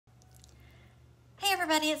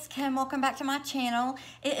everybody, it's Kim. Welcome back to my channel.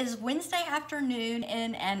 It is Wednesday afternoon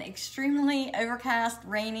in an extremely overcast,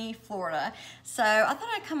 rainy Florida. So I thought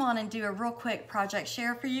I'd come on and do a real quick project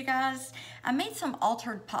share for you guys. I made some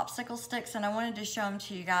altered popsicle sticks and I wanted to show them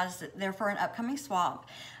to you guys. They're for an upcoming swap.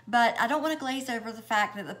 But I don't want to glaze over the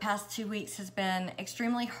fact that the past 2 weeks has been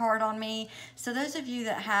extremely hard on me. So those of you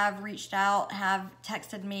that have reached out, have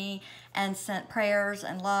texted me and sent prayers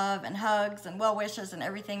and love and hugs and well wishes and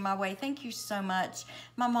everything my way, thank you so much.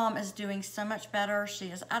 My mom is doing so much better. She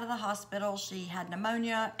is out of the hospital. She had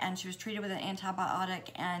pneumonia and she was treated with an antibiotic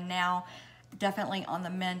and now definitely on the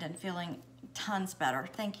mend and feeling tons better.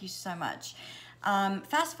 Thank you so much.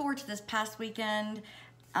 Fast forward to this past weekend,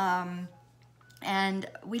 and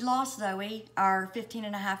we lost Zoe, our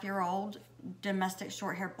 15-and-a-half-year-old domestic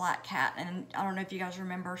short-haired black cat. And I don't know if you guys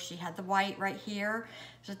remember, she had the white right here.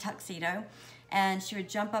 It was a tuxedo. And she would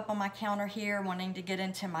jump up on my counter here wanting to get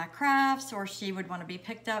into my crafts, or she would want to be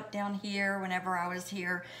picked up down here whenever I was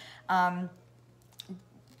here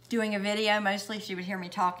doing a video. Mostly she would hear me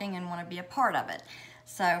talking and want to be a part of it.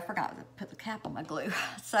 So I forgot to put the cap on my glue.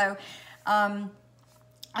 So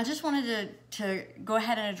I just wanted to go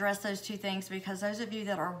ahead and address those two things because those of you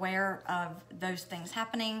that are aware of those things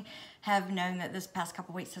happening have known that this past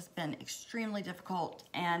couple weeks has been extremely difficult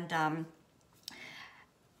and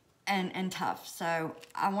tough. So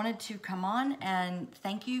I wanted to come on and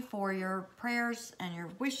thank you for your prayers and your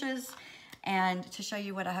wishes and to show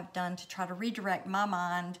you what I have done to try to redirect my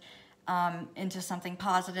mind into something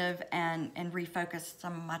positive and refocus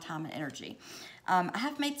some of my time and energy. I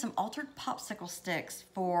have made some altered popsicle sticks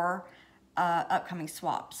for upcoming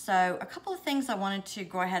swaps. So a couple of things I wanted to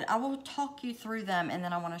go ahead, I will talk you through them and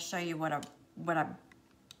then I want to show you what I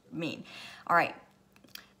mean. All right,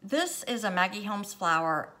 this is a Maggie Holmes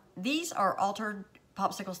flower. These are altered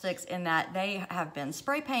popsicle sticks in that they have been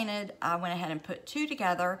spray painted. I went ahead and put two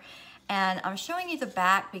together. And I'm showing you the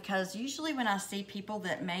back because usually when I see people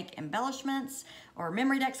that make embellishments or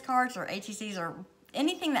memory dex cards or ATCs or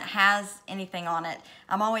anything that has anything on it,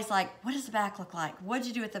 I'm always like, what does the back look like? What did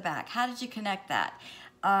you do with the back? How did you connect that?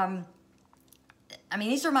 I mean,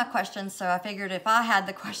 these are my questions, so I figured if I had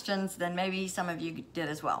the questions, then maybe some of you did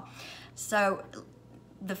as well. So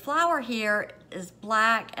the flower here is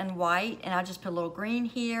black and white, and I just put a little green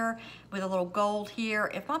here with a little gold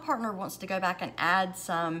here. If my partner wants to go back and add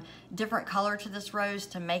some different color to this rose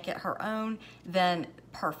to make it her own, then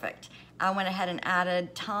perfect. I went ahead and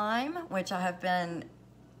added thyme, which I have been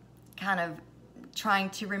kind of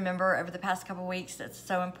trying to remember over the past couple weeks. It's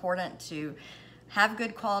so important to have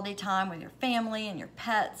good quality time with your family and your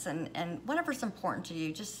pets and whatever's important to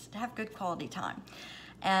you. Just have good quality time.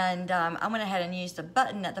 And I went ahead and used a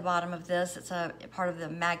button at the bottom of this. It's a part of the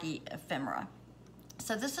Maggie ephemera.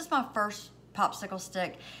 So this is my first popsicle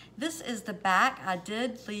stick. This is the back. I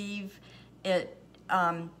did leave it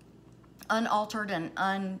unaltered and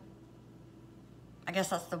I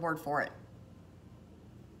guess that's the word for it,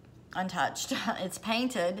 untouched. It's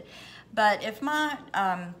painted, but if my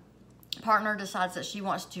partner decides that she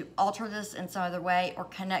wants to alter this in some other way or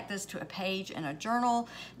connect this to a page in a journal,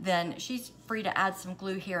 then she's free to add some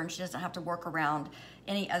glue here and she doesn't have to work around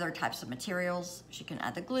any other types of materials. She can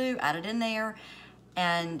add the glue, add it in there,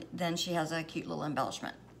 and then she has a cute little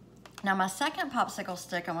embellishment. Now my second popsicle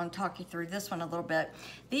stick, I want to talk you through this one a little bit.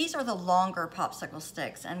 These are the longer popsicle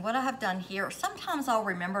sticks, and what I have done here, sometimes I'll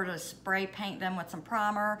remember to spray paint them with some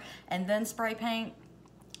primer and then spray paint,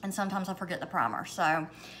 and sometimes I forget the primer. So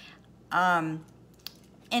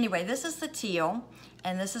anyway, this is the teal,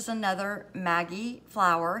 and this is another Maggie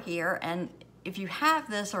flower here. And if you have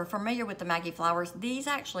this or are familiar with the Maggie flowers, these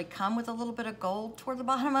actually come with a little bit of gold toward the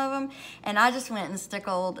bottom of them. And I just went and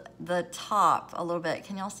stickled the top a little bit.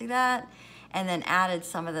 Can y'all see that? And then added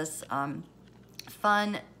some of this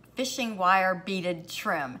fun fishing wire beaded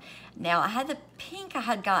trim. Now I had the pink I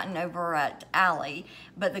had gotten over at Allie,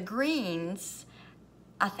 but the greens,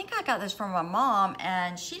 I think I got this from my mom,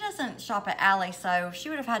 and she doesn't shop at Allie, so she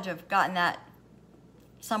would have had to have gotten that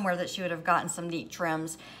somewhere that she would have gotten some neat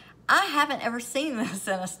trims. I haven't ever seen this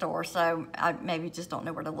in a store, so I maybe just don't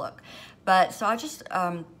know where to look. But so I just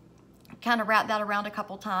kind of wrapped that around a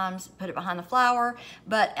couple times, put it behind the flower,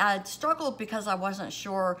 but I struggled because I wasn't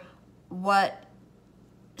sure what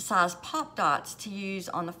size pop dots to use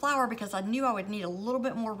on the flower because I knew I would need a little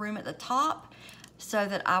bit more room at the top so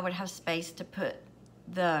that I would have space to put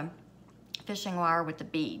the fishing wire with the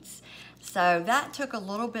beads. So that took a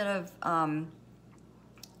little bit of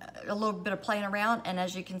playing around, and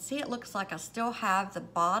as you can see, it looks like I still have the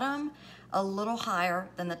bottom a little higher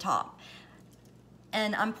than the top.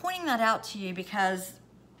 And I'm pointing that out to you because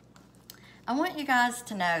I want you guys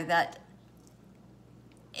to know that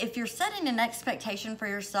if you're setting an expectation for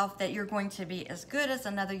yourself that you're going to be as good as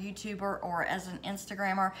another YouTuber or as an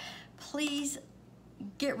Instagrammer, please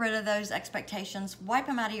get rid of those expectations, wipe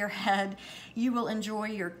them out of your head. You will enjoy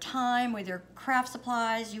your time with your craft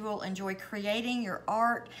supplies. You will enjoy creating your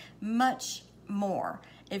art much more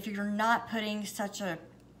if you're not putting such a,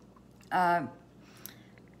 I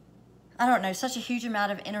don't know, such a huge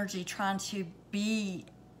amount of energy trying to be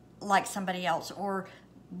like somebody else or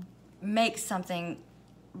make something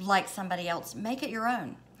like somebody else. Make it your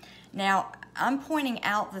own. Now, I'm pointing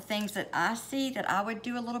out the things that I see that I would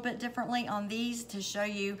do a little bit differently on these to show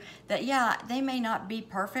you that, yeah, they may not be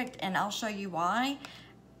perfect, and I'll show you why,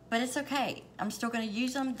 but it's okay. I'm still going to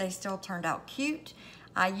use them. They still turned out cute.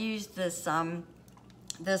 I used this,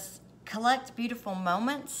 this Collect Beautiful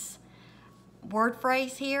Moments word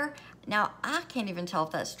phrase here. Now, I can't even tell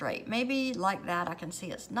if that's straight. Maybe like that I can see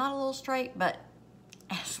it's not a little straight, but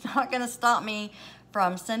it's not going to stop me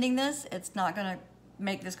from sending this. It's not going to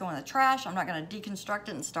make this go in the trash. I'm not going to deconstruct it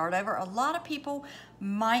and start over. A lot of people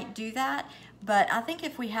might do that, but I think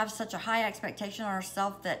if we have such a high expectation on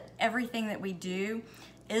ourselves that everything that we do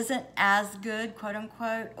isn't as good, quote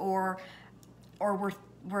unquote, or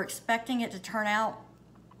we're expecting it to turn out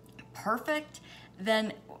perfect,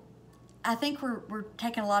 then I think we're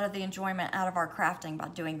taking a lot of the enjoyment out of our crafting by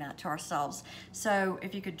doing that to ourselves. So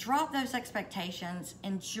if you could drop those expectations,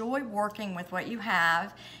 enjoy working with what you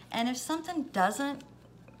have, and if something doesn't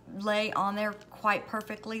lay on there quite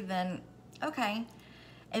perfectly, then okay.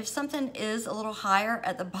 If something is a little higher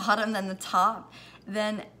at the bottom than the top,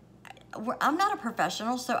 then I'm not a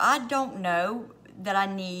professional, so I don't know that I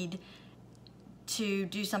need to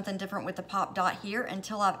do something different with the pop dot here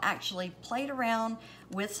until I've actually played around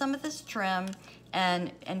with some of this trim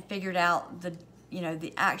and figured out the, you know,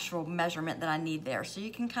 the actual measurement that I need there. So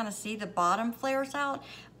you can kind of see the bottom flares out,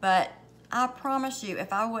 but I promise you,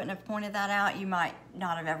 if I wouldn't have pointed that out, you might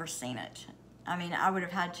not have ever seen it. I mean, I would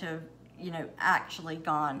have had to, you know, actually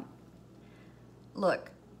gone,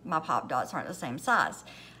 look, my pop dots aren't the same size.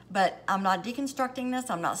 But I'm not deconstructing this.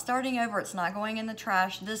 I'm not starting over. It's not going in the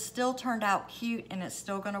trash. This still turned out cute, and it's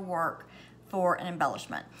still going to work for an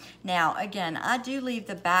embellishment. Now, again, I do leave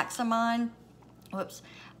the backs of mine. Whoops.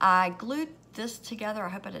 I glued this together. I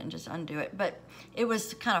hope I didn't just undo it, but it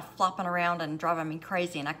was kind of flopping around and driving me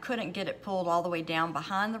crazy, and I couldn't get it pulled all the way down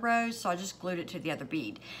behind the rose, so I just glued it to the other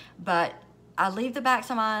bead. But I leave the backs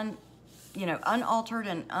of mine, you know, unaltered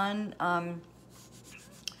and I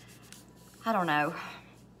don't know.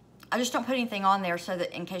 I just don't put anything on there so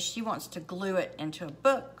that in case she wants to glue it into a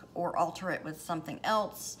book or alter it with something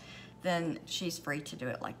else, then she's free to do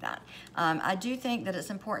it like that. I do think that it's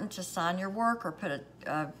important to sign your work or put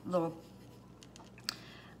a little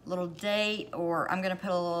date, or I'm gonna put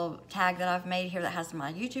a little tag that I've made here that has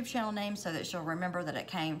my YouTube channel name so that she'll remember that it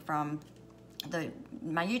came from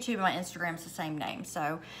my YouTube and my Instagram is the same name.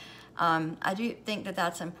 So I do think that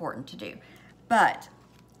that's important to do. But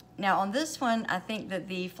now on this one, I think that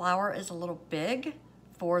the flower is a little big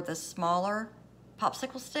for the smaller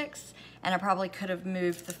popsicle sticks, and I probably could have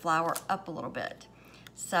moved the flower up a little bit.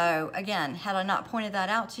 So again, had I not pointed that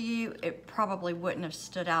out to you, it probably wouldn't have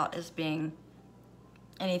stood out as being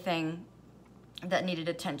anything that needed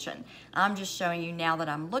attention. I'm just showing you now that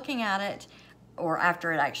I'm looking at it, or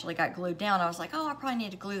after it actually got glued down, I was like, oh, I probably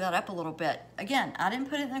need to glue that up a little bit. Again, I didn't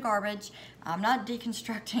put it in the garbage. I'm not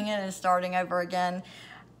deconstructing it and starting over again.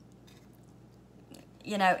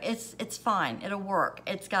 You know, it's fine. It'll work.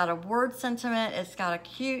 It's got a word sentiment. It's got a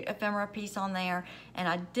cute ephemera piece on there, and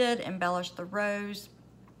I did embellish the rose.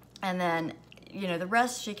 And then, you know, the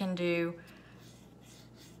rest she can do,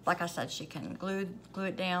 like I said, she can glue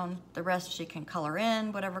it down. The rest she can color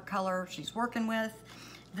in whatever color she's working with.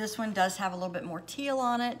 This one does have a little bit more teal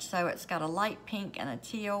on it, so it's got a light pink and a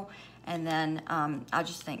teal. And then I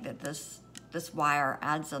just think that this wire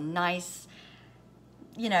adds a nice,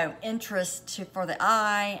 you know, interest for the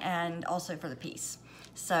eye and also for the piece.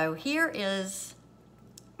 So here is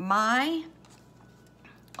my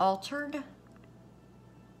altered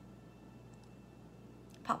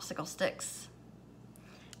popsicle sticks.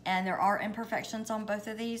 And there are imperfections on both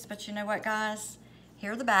of these, but you know what, guys?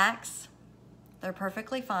 Here are the backs. They're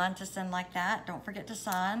perfectly fine to send like that. Don't forget to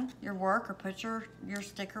sign your work or put your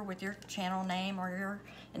sticker with your channel name or your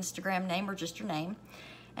Instagram name or just your name.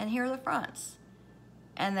 And here are the fronts.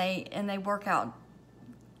 And they work out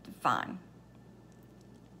fine.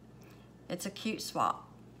 It's a cute swap.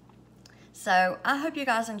 So I hope you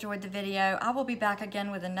guys enjoyed the video. I will be back again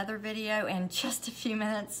with another video in just a few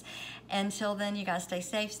minutes. Until then, you guys stay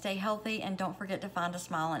safe, stay healthy, and don't forget to find a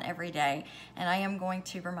smile in every day. And I am going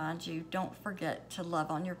to remind you, don't forget to love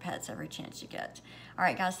on your pets every chance you get. All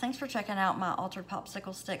right, guys, thanks for checking out my altered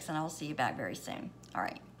popsicle sticks, and I will see you back very soon. All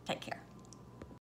right, take care.